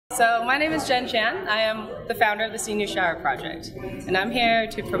So my name is Jenn. I am the founder of the Senior Shower Project, and I'm here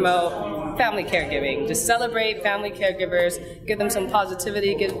to promote family caregiving, to celebrate family caregivers, give them some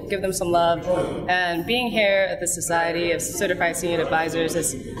positivity, give them some love. And being here at the Society of Certified Senior Advisors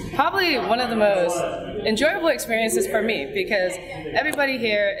is probably one of the most enjoyable experiences for me, because everybody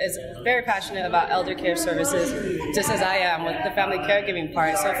here is very passionate about elder care services, just as I am with the family caregiving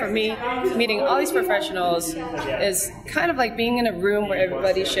part. So for me, meeting all these professionals is kind of like being in a room where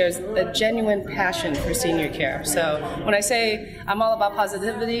everybody shares a genuine passion for senior care. So when I say I'm all about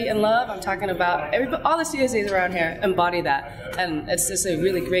positivity and love, I'm talking about all the CSAs around here embody that, and it's just a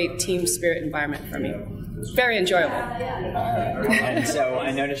really great team spirit environment for me. Very enjoyable. And so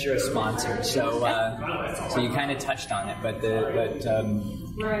I noticed you're a sponsor. So you kind of touched on it, but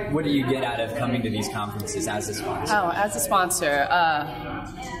what do you get out of coming to these conferences as a sponsor? Oh, as a sponsor,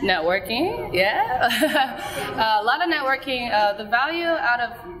 networking, yeah. A lot of networking. The value out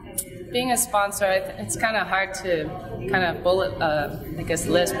of being a sponsor, it's kind of hard to kind of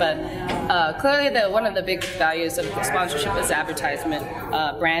list, but clearly one of the big values of sponsorship is advertisement,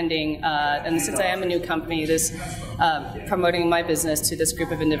 branding, and since I am a new company, this promoting my business to this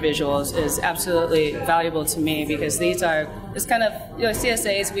group of individuals is absolutely valuable to me, because it's kind of,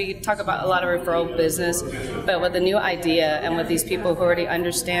 CSAs, we talk about a lot of referral business, but with the new idea and with these people who already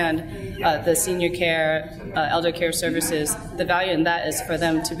understand the senior care, elder care services, the value in that is for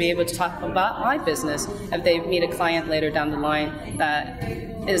them to be able to talk about my business if they meet a client later down the line that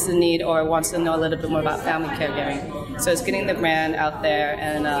is in need or wants to know a little bit more about family caregiving. So it's getting the brand out there,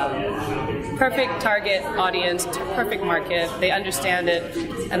 and perfect target audience, perfect market. They understand it,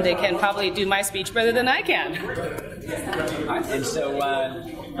 and they can probably do my speech better than I can. And so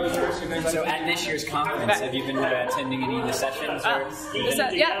at this year's conference, have you been attending any of the sessions?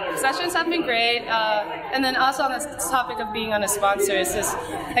 Yeah, sessions have been great. And then also on this topic of being on a sponsor, it's just,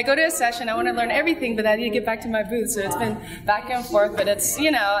 I go to a session, I want to learn everything, but I need to get back to my booth. So it's been back and forth, but it's,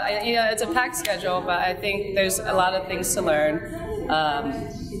 it's a packed schedule, but I think there's a lot of things to learn.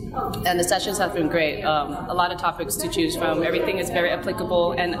 And the sessions have been great. A lot of topics to choose from. Everything is very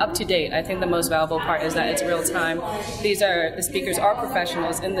applicable and up to date. I think the most valuable part is that it's real time. The speakers are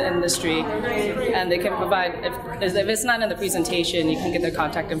professionals in the industry, and they can provide, if it's not in the presentation, you can get their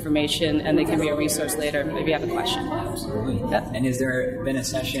contact information, and they can be a resource later if you have a question. Absolutely. Yeah. And has there been a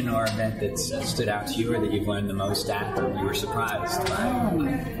session or event that's stood out to you, or that you've learned the most at, or you were surprised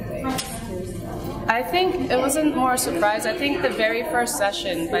by? I think it wasn't more a surprise. I think the very first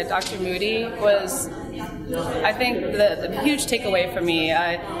session by Dr. Moody was, I think, the huge takeaway for me.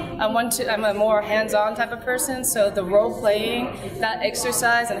 I'm a more hands-on type of person, so the role-playing, that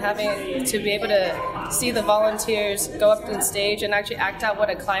exercise, and having to be able to see the volunteers go up on stage and actually act out what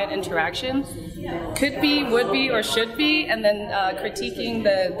a client interaction could be, would be, or should be, and then critiquing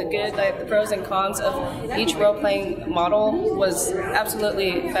the good, like the pros and cons of each role-playing model was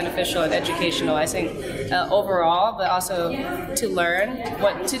absolutely beneficial and educational, I think, overall, but also to learn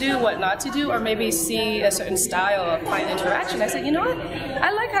what to do, what not to do, or maybe see a certain style of client interaction. I said, you know what,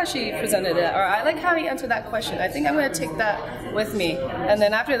 I like how she presented it, or I like how he answered that question. I think I'm going to take that with me. And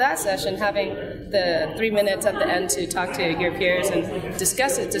then after that session, having the 3 minutes at the end to talk to your peers and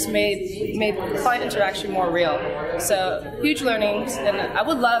discuss it just made client interaction more real. So huge learnings, and I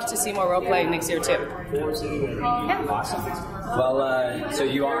would love to see more role playing next year too. Yeah. Awesome. Well, so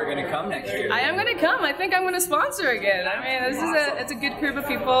you are going to come next year? I am going to come. I think I'm going to sponsor again. I mean, it's a good group of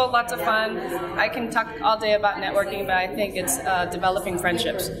people, lots of fun. I can talk all day about networking, but I think it's developing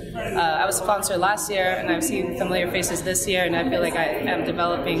friendships. I was a sponsor last year, and I've seen familiar faces this year, and I feel like I am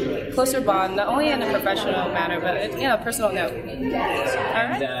developing closer bond, not only in a professional manner, but a personal note.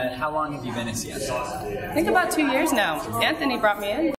 And how long have you been a CSA? I think about 2 years now. Anthony brought me in.